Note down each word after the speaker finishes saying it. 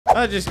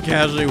I'm just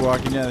casually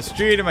walking down the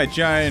street in my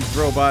giant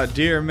robot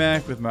deer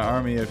mech with my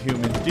army of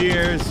human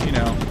deers. You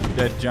know,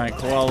 dead giant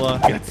koala.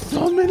 Got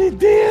so many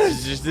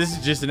deers. This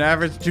is just an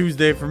average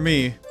Tuesday for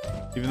me,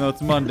 even though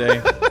it's Monday.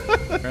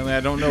 Apparently,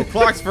 I don't know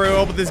clocks very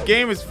well, but this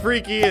game is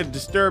freaky and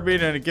disturbing,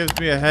 and it gives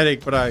me a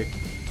headache, but I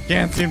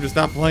can't seem to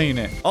stop playing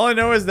it. All I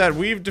know is that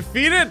we've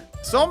defeated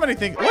so many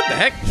things. What the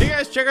heck? Hey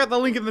guys, check out the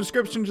link in the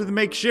description to the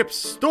makeshift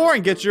store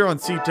and get your own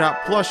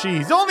Ctop Plushy.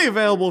 He's only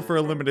available for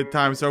a limited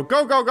time, so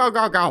go, go, go,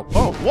 go, go.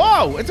 Oh,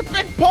 whoa, it's a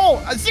big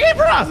pole. A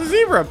zebra. There's a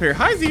zebra up here.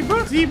 Hi,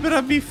 zebra.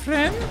 Zebra be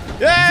friend.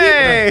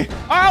 Yay! Zebra.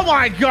 Oh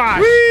my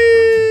gosh.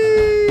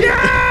 Whee!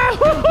 Yeah!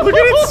 Look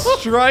at its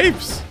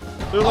stripes.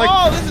 They're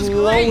like this is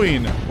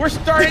glowing. Great. We're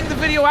starting the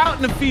video out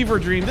in a fever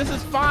dream. This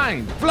is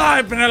fine.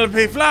 Fly,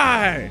 Penelope,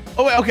 fly.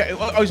 Oh, wait, okay.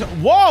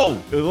 Whoa.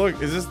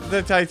 Look, is this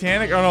the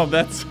Titanic? Oh, no,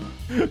 that's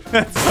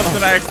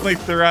something I accidentally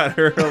threw at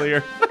her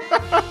earlier.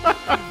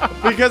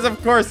 Because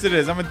of course it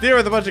is. I'm a deer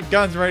with a bunch of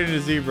guns right into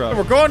zebra.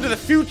 We're going to the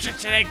future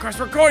today, Chris.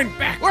 We're going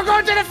back. We're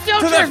going to the future.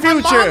 To the future.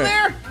 Is my mom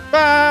there?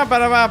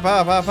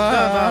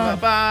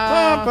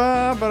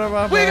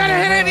 We gotta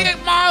hit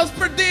 88 miles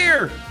per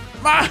deer.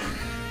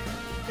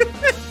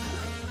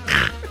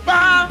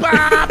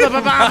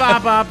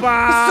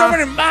 So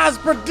many miles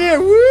per deer.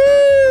 Woo!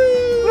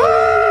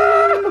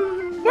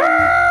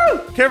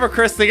 Okay, for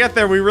Chris to get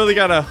there, we really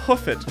gotta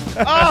hoof it.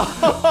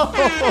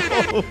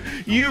 Oh,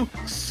 you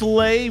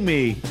slay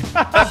me.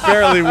 That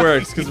barely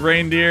works because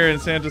reindeer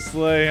and Santa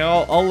sleigh.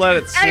 I'll let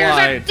it slide. And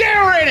there's a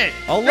deer in it.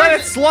 I'll let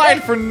it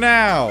slide for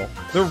now.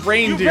 The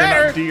reindeer,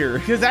 not deer.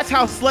 Because that's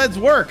how sleds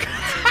work.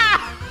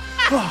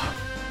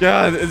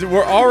 God,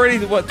 we're already,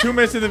 what, 2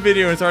 minutes in the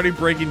video and it's already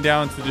breaking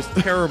down to just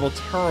terrible,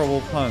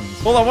 terrible puns.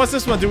 Hold on, what's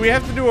this one? Do we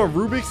have to do a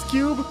Rubik's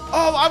Cube?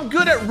 Oh, I'm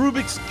good at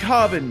Rubik's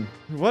Cube.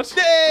 What?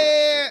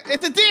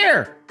 It's a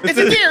deer. It's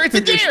a deer. It's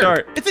a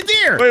deer. It's a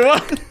deer. Wait,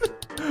 what?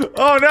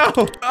 Oh, no.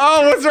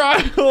 Oh, what's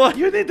wrong?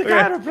 You need the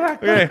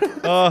chiropractor. Okay,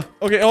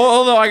 okay,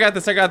 hold on, I got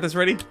this.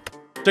 Ready?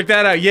 Check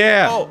that out,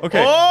 yeah. Oh.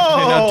 Okay. Oh.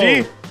 Okay, now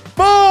D.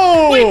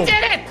 Boom! We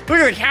did it! Look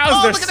at the cows.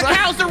 Oh, look at the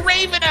cows. They're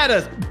raving at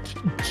us.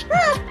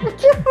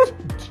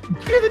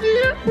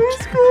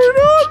 What's going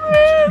on,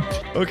 man?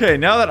 Okay,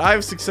 now that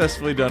I've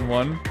successfully done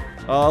one,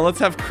 let's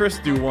have Chris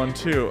do one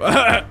too.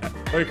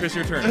 Okay, Chris,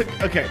 your turn.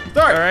 Okay,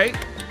 start. All right.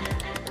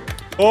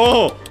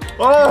 Oh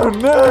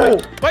no!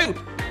 Wait,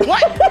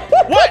 what?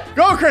 What?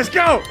 Go, Chris,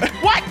 go!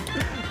 What?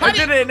 I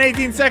did it in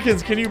 18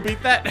 seconds. Can you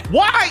beat that?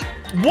 Why?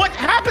 What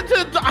happened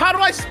to? How do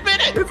I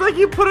spin it? It's like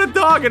you put a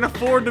dog in a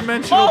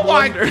 4-dimensional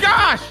blender. Oh my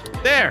gosh!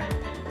 There,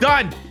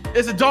 done.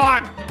 It's a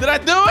dog. Did I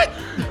do it?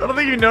 I don't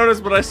think you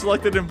noticed, but I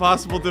selected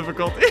impossible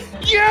difficulty.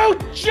 You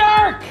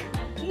jerk!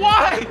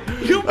 Why?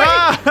 You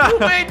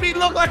made me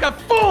look like a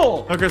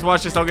fool! Oh, Chris,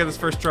 watch this. I'll get this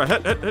first try. Oh,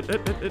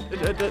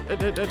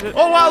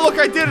 wow, look,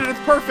 I did it. It's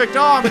perfect.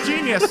 Oh, I'm a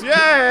genius.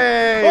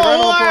 Yay!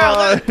 Oh,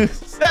 wow.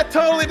 That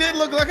totally did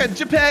look like a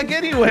JPEG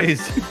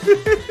anyways.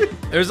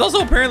 There's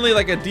also apparently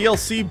like a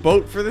DLC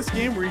boat for this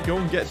game where you go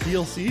and get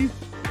DLC.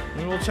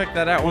 Maybe we'll check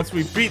that out once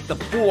we beat the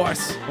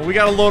boss. Well, we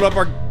got to load up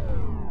our...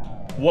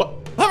 What?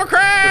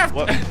 Hovercraft!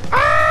 What?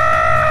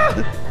 Ah!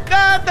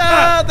 Da,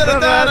 da, da, da,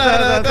 da,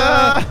 da,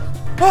 da.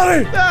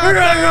 Buddy, we're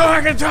gonna go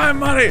back in time,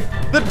 Buddy.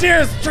 The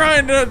deer's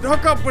trying to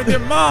hook up with your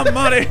mom,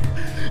 Buddy.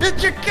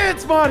 It's your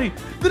kids, Buddy.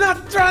 They're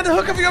not trying to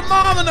hook up with your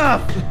mom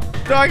enough.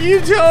 Dog, you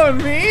telling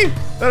me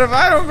that if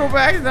I don't go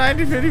back to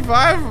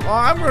 1955,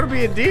 I'm gonna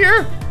be a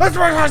deer? That's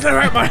right,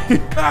 Buddy.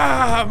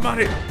 Ah,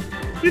 Buddy.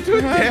 You're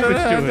doing damage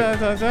to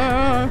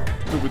it.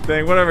 Stupid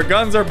thing. Whatever.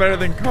 Guns are better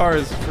than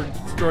cars for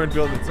destroying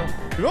buildings. So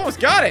we almost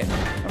got it.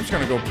 I'm just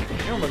gonna go.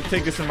 I'm gonna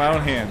take this in my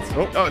own hands.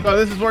 Oh no,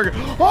 this is working.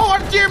 Oh, our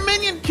deer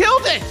minion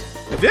killed it.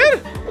 It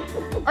did?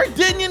 Our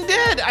minion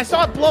did. I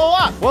saw it blow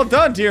up. Well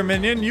done, dear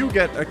minion. You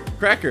get a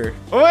cracker.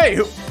 Oh wait,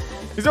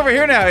 he's over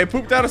here now. He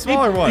pooped out a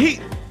smaller one.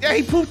 Yeah,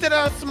 he pooped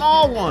out a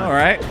small one. All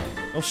right.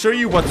 I'll show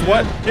you what's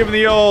what. Give him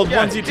the old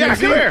onesie Yeah,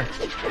 twosie. come here.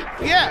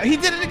 Yeah, he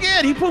did it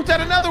again. He pooped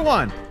out another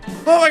one.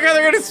 Oh my God,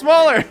 they're getting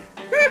smaller.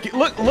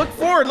 Look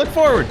forward. Look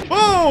forward.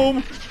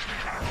 Boom.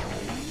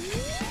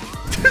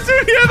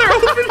 Yeah, they're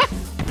opening.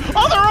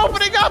 Oh, they're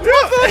opening up.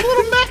 Look, those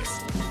little mechs.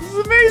 This is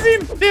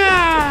amazing.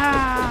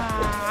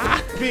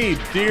 Yeah. Speed,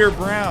 deer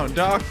brown,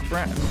 doc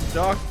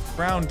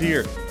brown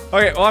deer.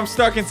 Okay, well I'm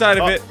stuck inside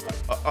of it.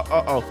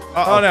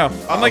 Oh no,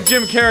 I'm like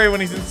Jim Carrey when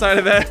he's inside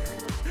of that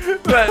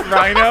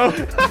rhino.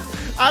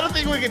 I don't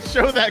think we can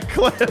show that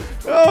clip.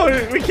 Oh,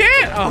 we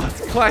can't. Oh,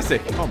 it's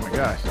classic. Oh my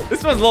gosh.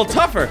 This one's a little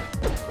tougher.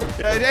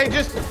 Hey,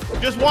 just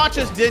watch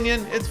us,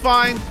 Dinion. It's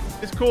fine.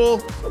 It's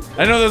cool.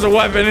 I know there's a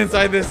weapon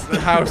inside this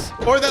house.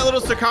 Or that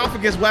little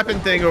sarcophagus weapon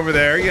thing over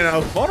there, you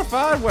know.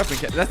 Bonafide weapon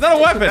kit. That's not a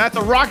weapon. That's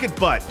a rocket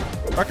butt.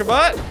 Rocket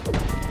butt?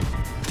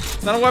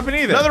 It's not a weapon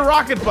either. Another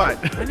rocket butt.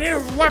 I need a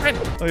weapon.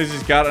 Oh, he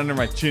just got under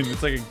my chin.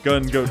 It's like a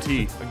gun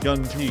goatee. A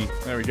gun tee.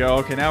 There we go.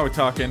 Okay, now we're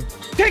talking.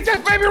 Take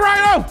that baby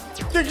rhino!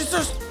 You're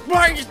so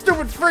smart, you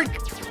stupid freak.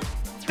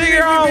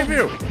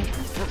 Pew.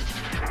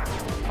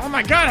 Oh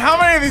my god, how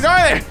many of these are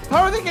there?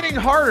 How are they getting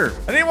harder?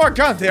 I need more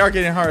guns. They are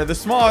getting harder. The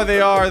smaller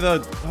they are, the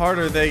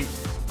harder they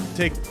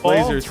take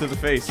lasers to the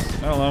face.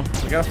 I don't know.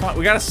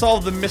 We gotta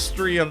solve the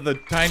mystery of the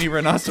tiny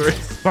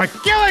rhinoceros. By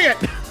killing it!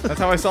 That's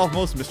how I solve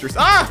most mysteries.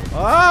 Ah!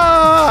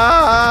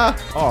 Ah!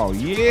 Oh,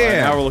 yeah. Right,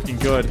 now we're looking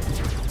good.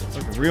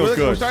 Looking real good.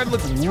 We're starting to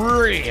look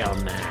real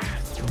nice.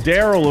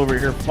 Daryl over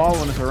here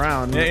following us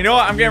around. Yeah, you know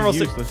what? I'm getting real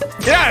sick.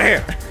 Get out of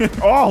here!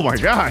 Oh my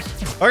gosh.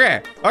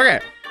 Okay, okay.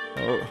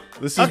 Oh,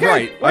 this is Okay,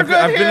 right. we're I've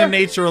good been here. in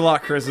nature a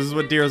lot, Chris. This is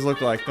what deers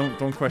look like.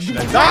 Don't question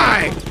it.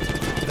 Die!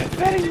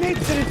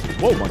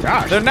 Oh my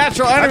gosh. They're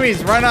natural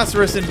enemies,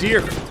 rhinoceros and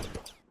deer.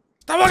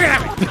 Stop looking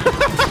at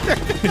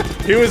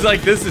me! He was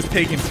like, this is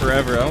taking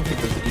forever. I don't think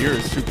this deer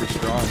is super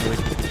strong.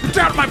 Like, you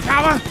doubt my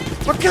power?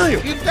 I'll kill you.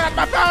 You got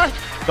my power?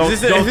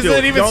 Is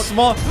this even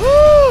small?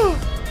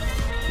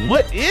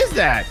 What is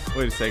that?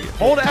 Wait a second.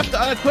 Hold F to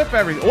unequip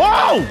everything.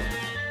 Whoa!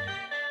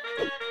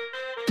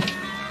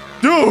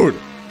 Dude!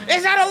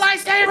 Is that a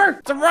lightsaber?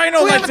 It's a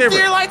rhino We have a lightsaber.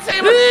 deer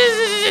lightsaber.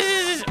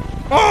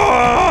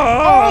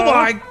 Oh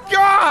my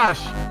gosh!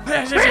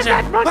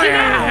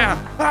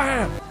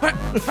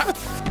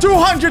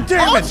 200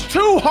 damage!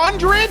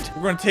 200?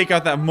 We're gonna take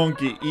out that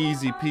monkey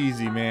easy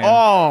peasy, man.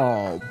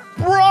 Oh,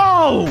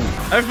 bro!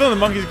 I have a feeling the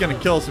monkey's gonna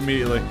kill us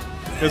immediately.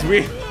 Because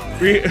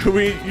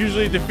we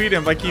usually defeat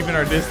him by keeping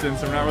our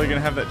distance. I'm not really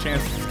gonna have that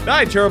chance.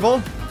 Die,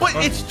 Turbo! But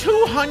it's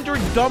 200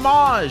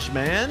 damage,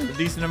 man. A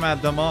decent amount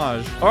of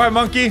damage. Alright,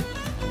 monkey.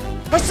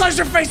 Let's slice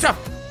your face up!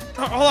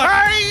 Oh, hold on.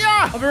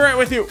 Hi-ya! I'll be right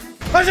with you.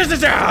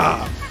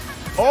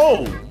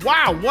 Oh,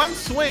 wow, one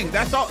swing.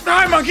 That's all.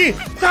 Die, monkey!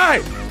 Die!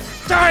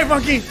 Die,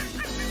 monkey!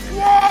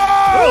 Whoa!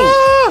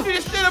 Ah! You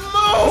just did a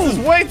This is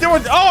move! way too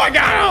much. Oh, I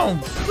got him!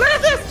 Look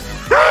at this!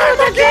 Die,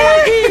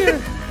 monkey!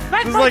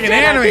 This is like an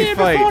anime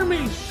fight. Me.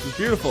 It's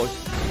beautiful.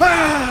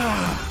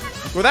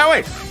 Ah! Go that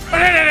way.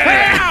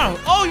 Ow!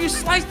 Oh, you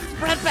sliced the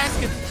bread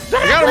basket.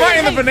 I got him right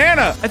in the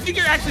banana. I think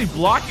you're actually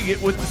blocking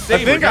it with the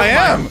saber. I think I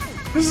am.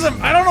 This is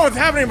I don't know what's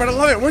happening, but I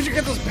love it. Where'd you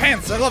get those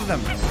pants? I love them.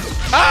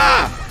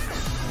 Ah!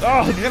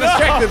 Oh, He's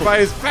distracted by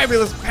his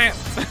fabulous pants.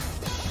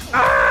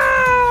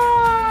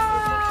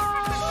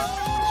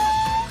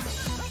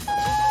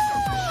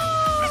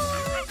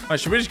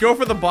 Should we just go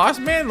for the boss,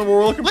 man?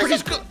 We're looking Let's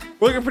pretty. just go.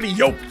 We're looking pretty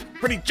yoked,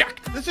 pretty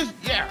jacked. This is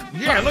yeah.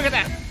 Look at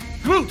that.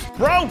 Glutes,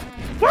 bro.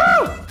 Woo!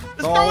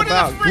 Let's all go into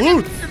about the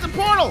friggin' glutes. It's a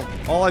portal.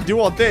 All I do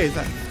all day is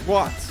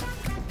squats.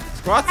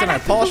 Squats and I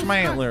polish my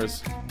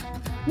antlers.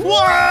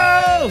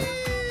 Whoa!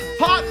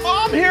 Hot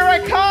mom, here I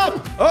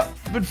come. Oh,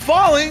 I've been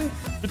falling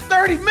for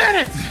 30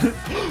 minutes.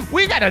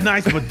 We got a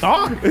nice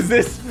dog. is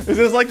this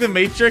like the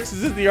Matrix?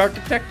 Is this the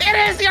architect? It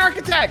is the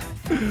architect.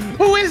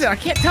 Who is it? I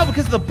can't tell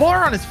because of the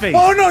bar on his face.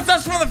 Oh no, it's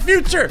us from the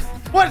future.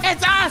 What?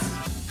 It's us.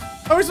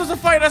 Are we supposed to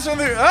fight us from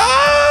the?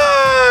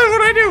 Ah! What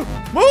do I do?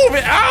 Move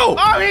it! Ow!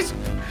 Oh,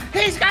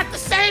 he's got the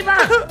saber.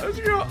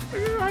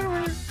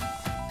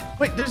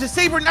 Wait, there's a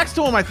saber next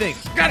to him, I think.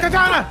 Got it.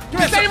 Katana. Give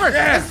me The saber.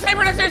 yeah. There's a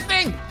saber next to his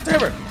thing.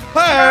 Saber.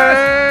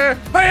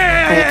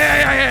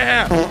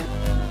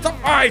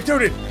 Alright,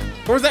 dude.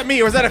 Or was that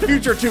me? Or was that a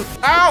future too?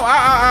 Ow! Ow!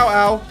 Ow!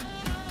 Ow! Ow!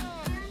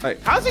 Hey,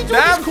 How's he doing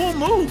stab. this cool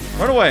move?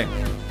 Run away.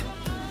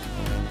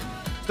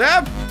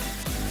 Stab.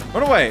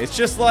 Run away. It's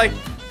just like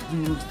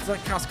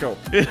Costco.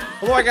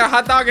 Although I got a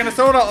hot dog and a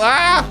soda.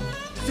 Ah!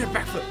 Just did a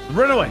backflip.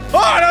 Run away.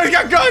 Oh no, he's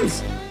got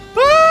guns!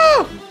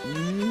 Ah!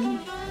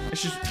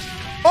 It's just.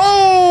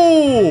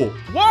 Oh!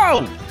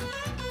 Whoa!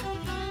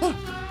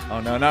 Oh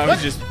no, no, What?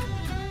 he's just.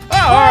 Oh,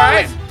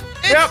 alright.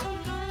 It's Yep.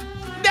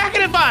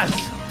 negative us.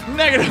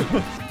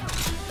 Negative.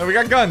 Oh, we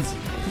got guns.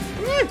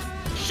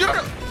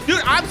 Sure.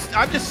 Dude, I'm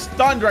just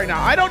stunned right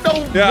now. I don't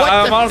know Yeah, what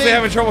I'm to honestly think.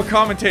 having trouble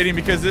commentating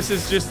because this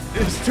is just,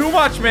 it's too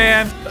much,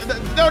 man.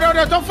 No,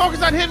 don't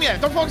focus on him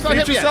yet. Don't focus on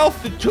Mute him yourself.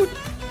 yet.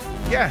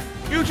 Yeah,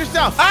 mute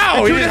yourself. Ow,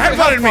 The he two just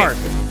different headbutted me.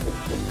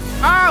 health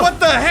bars. Ow. What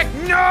the heck?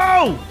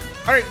 No!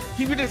 All right,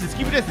 keep your distance,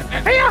 keep your distance.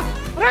 Hey,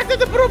 right at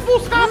the brutal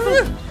stop.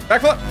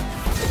 Backflip.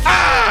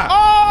 Ah!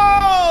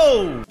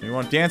 Oh! You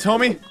want to dance,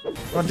 homie?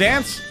 You want to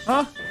dance?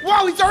 Huh?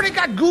 Wow, he's already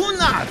got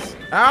gunas.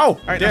 Ow! All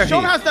right, now Dare show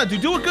him he. how it's done.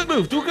 Do a good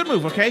move. Do a good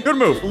move, okay? Good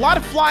move. A lot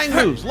of flying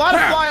moves. A lot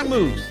of flying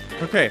moves.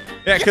 Okay,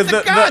 yeah, because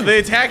Get the gun. the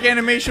attack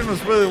animation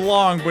was really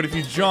long, but if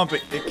you jump,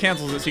 it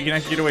cancels it, so you can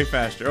actually get away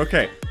faster.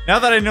 Okay, now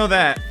that I know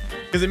that,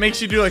 because it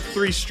makes you do like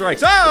 3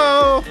 strikes.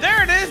 Oh!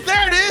 There it is.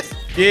 There it is.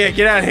 Yeah,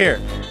 get out of here.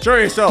 Show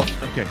yourself.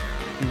 Okay.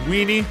 You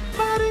weenie.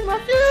 Fighting my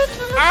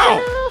future.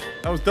 Ow!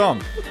 That was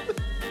dumb.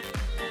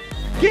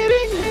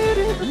 Getting hit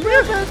in the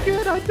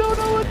basket. I don't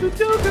know what to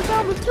do because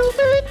I'm a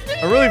stupid.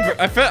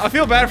 I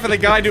feel bad for the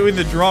guy doing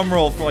the drum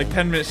roll for like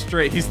 10 minutes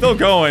straight. He's still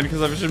going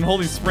because I've been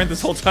holding sprint this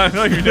whole time. I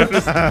don't even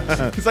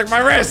notice. He's like, my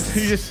wrist.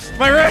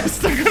 My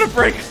wrist. I'm gonna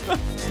break.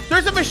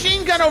 There's a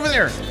machine gun over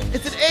there.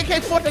 It's an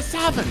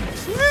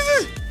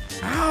AK-47.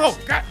 Ow!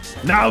 God.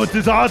 Now it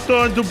is our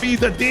turn to be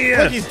the deer.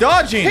 Look, he's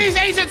dodging. He's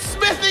Agent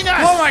Smithing us.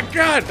 Oh my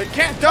God! I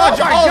can't dodge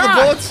Oh my all the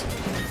God. bullets.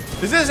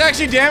 Is this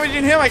actually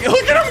damaging him? Like,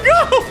 look at him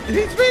go!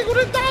 He's being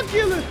with a dog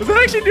killer. Is that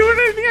actually doing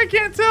anything? I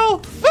can't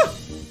tell.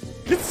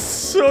 It's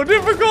so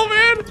difficult,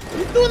 man.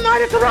 He's doing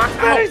 90 rock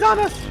berries on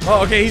us.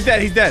 Oh, okay, he's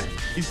dead. He's dead.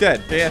 He's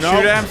dead. Okay, yeah, No.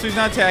 shoot at him so he's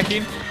not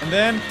attacking. And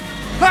then,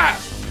 ha!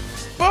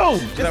 Boom.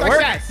 Just that like work?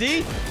 that.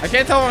 See? I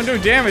can't tell if I'm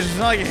doing damage. It's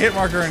not like a hit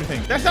marker or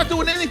anything. That's not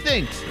doing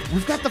anything.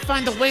 We've got to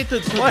find a way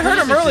to. Well, I heard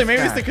him early.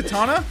 Maybe it's the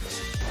katana?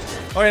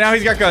 Oh, yeah, now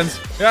he's got guns.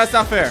 Yeah, that's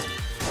not fair.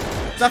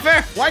 It's not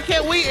fair. Why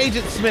can't we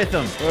Agent Smith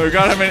him? Oh, we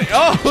got him in.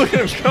 Oh, look at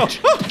him go.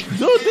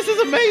 Dude, this is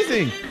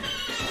amazing.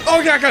 Oh,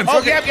 we got guns. Oh,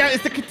 okay. yeah,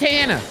 it's the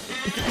katana.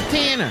 It's the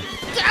katana.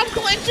 I'm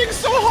clenching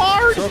so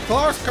hard. So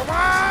close. Come on.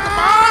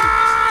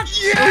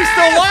 Yeah. Oh, he's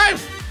still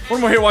alive.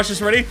 One more hit. Watch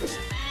this. Ready?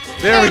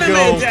 There we go.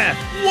 Anime death.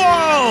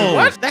 Whoa.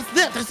 What? That's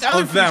them. That's the Oh,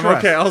 other it's them. trust.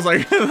 Okay, I was like,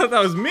 I thought that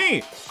was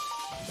me. I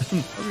was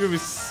gonna be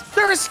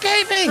They're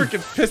escaping.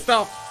 freaking pissed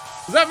off.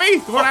 Is that me?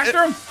 Going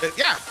after him?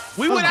 Yeah,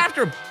 we went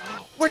after him.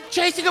 We're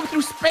chasing him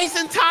through space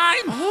and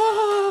time.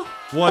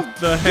 What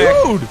the heck?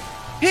 Dude,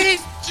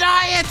 he's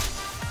giant.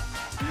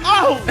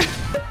 Oh,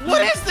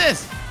 what is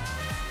this?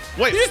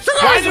 Wait, You just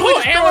took why off did his we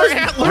whole just throw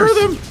our antlers.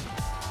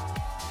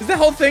 antlers? Is that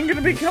whole thing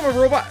gonna become a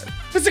robot?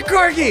 It's a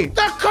corgi!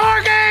 The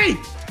corgi!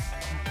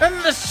 And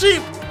the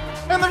sheep!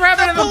 And the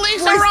rabbit The and the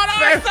police are on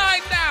our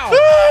side now!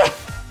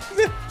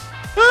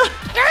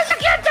 There's a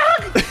good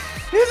dog!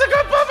 He's a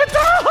good puppet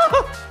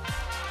dog!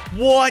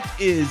 What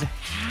is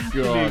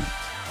happening? God.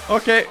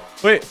 Okay,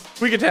 wait.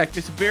 Weak attack.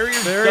 It's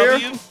barrier Barrier.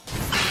 W.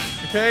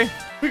 Okay.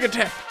 Weak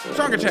attack.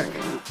 Strong attack.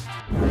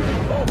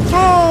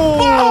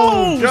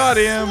 Boom! Got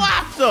him.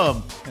 Slapped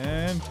him!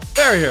 And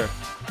barrier.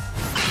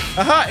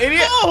 Aha,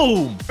 idiot!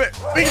 Boom!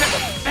 Weak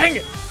attack. Dang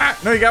it! Ah,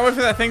 no, you got away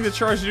for that thing to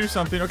charge to do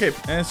something. Okay,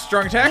 and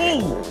strong attack.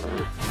 Boom!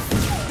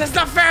 That's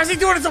not fair. How's he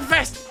doing it so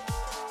fast?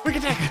 Weak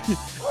attack.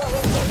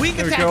 Weak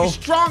There we attack go. is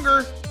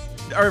stronger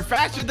or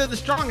faster than the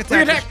strong attack.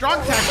 Weak The attack.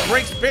 strong attack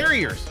breaks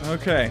barriers.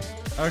 Okay.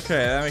 Okay,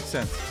 that makes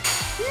sense.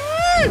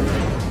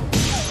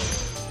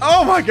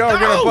 Oh my god, we're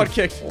getting our No! butt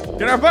kicked.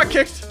 Getting our butt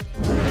kicked.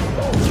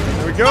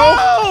 There we go.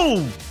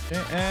 Oh!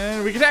 Okay,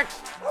 and weak attack.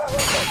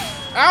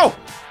 Ow!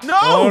 No!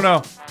 Oh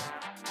no.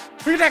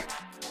 Weak attack.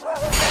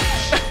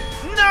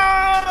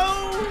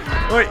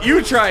 No! Wait,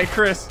 you try it,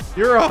 Chris.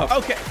 You're up.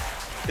 Okay.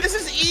 This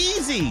is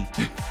easy.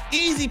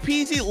 Easy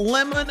peasy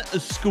lemon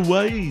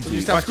squeeze.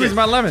 You stop squeezing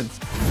my lemons.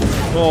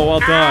 Oh, well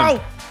done.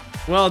 Ow!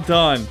 Well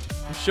done.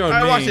 You showed All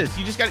right, me. watch this.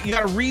 You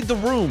gotta read the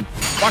room.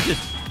 Watch this.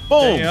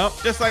 Boom. Yep.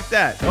 Just like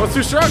that. No, it's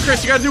too strong,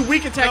 Chris. You gotta do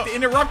weak attack No. to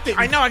interrupt it.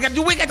 I know. I gotta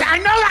do weak attack. I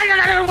know that you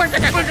gotta do weak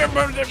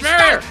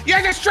attack. Stop.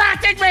 You're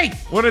distracting me.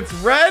 When it's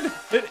red,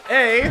 hit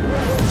A.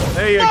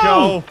 There you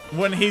No. go.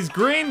 When he's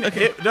green,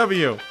 hit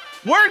W.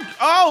 Word.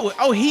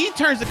 Oh, he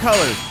turns the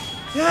colors.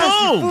 Yes,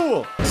 Boom. you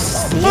fool.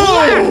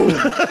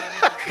 Slap.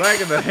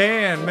 Back in the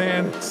hand,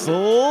 man.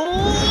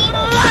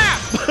 Slap.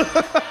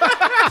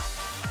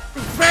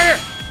 Fair.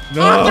 I'm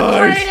the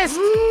Nice. greatest.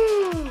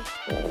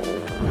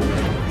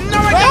 No,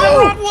 I got the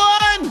wrong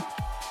one.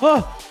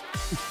 Oh.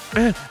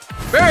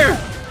 Fair.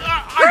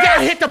 I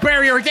gotta hit the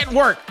barrier. It didn't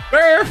work.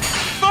 Fair.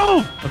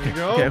 Boom. There you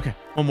go. Okay.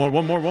 One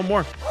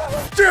more.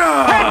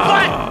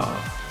 Ah.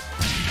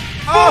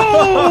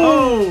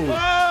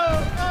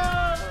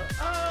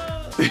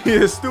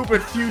 You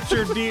stupid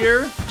future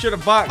deer. Should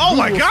have bought Oh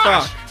my Google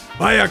gosh. stock.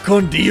 Vaya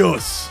con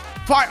Dios.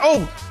 Fire.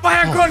 Oh.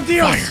 Vaya con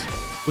Dios.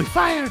 We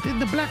fired in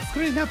the black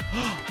screen up.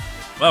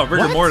 Well,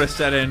 rigor What? mortis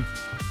set in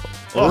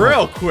Oh.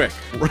 real quick.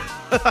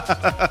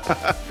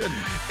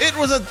 It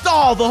was a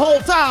doll the whole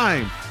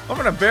time. I'm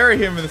gonna bury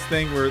him in this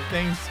thing where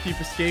things keep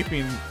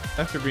escaping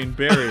after being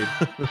buried.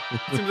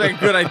 Seems like a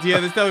good idea.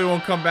 This time he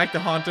won't come back to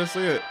haunt us.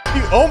 Look at it.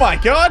 Oh my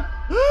god!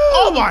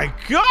 Oh my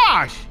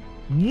gosh.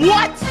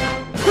 What?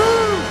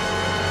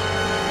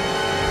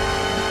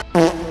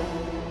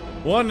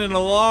 One in a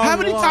long How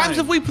many line. times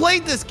have we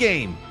played this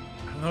game?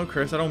 I don't know,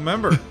 Chris. I don't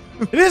remember.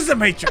 It is the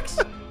Matrix.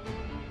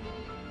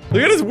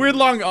 Look at his weird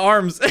long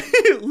arms.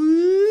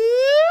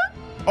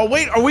 Oh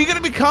wait, are we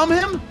gonna become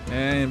him?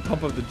 And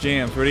pump up the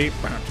jams. Ready?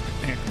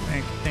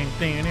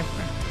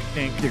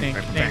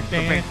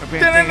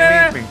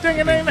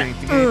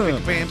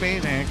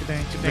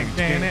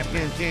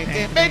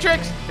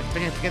 Matrix.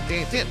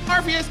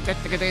 Morpheus.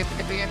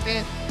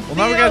 Well,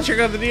 now we gotta check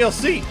out the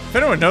DLC. If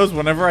anyone knows,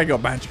 whenever I go,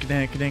 they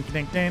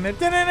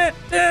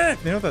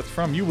know what that's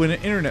from. You win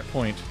an internet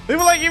point. Leave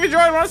a like if you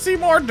enjoyed. Want to see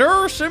more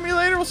DEEEER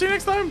Simulator? We'll see you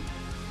next time.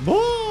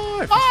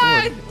 Bye.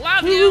 Bye.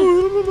 Love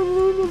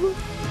you.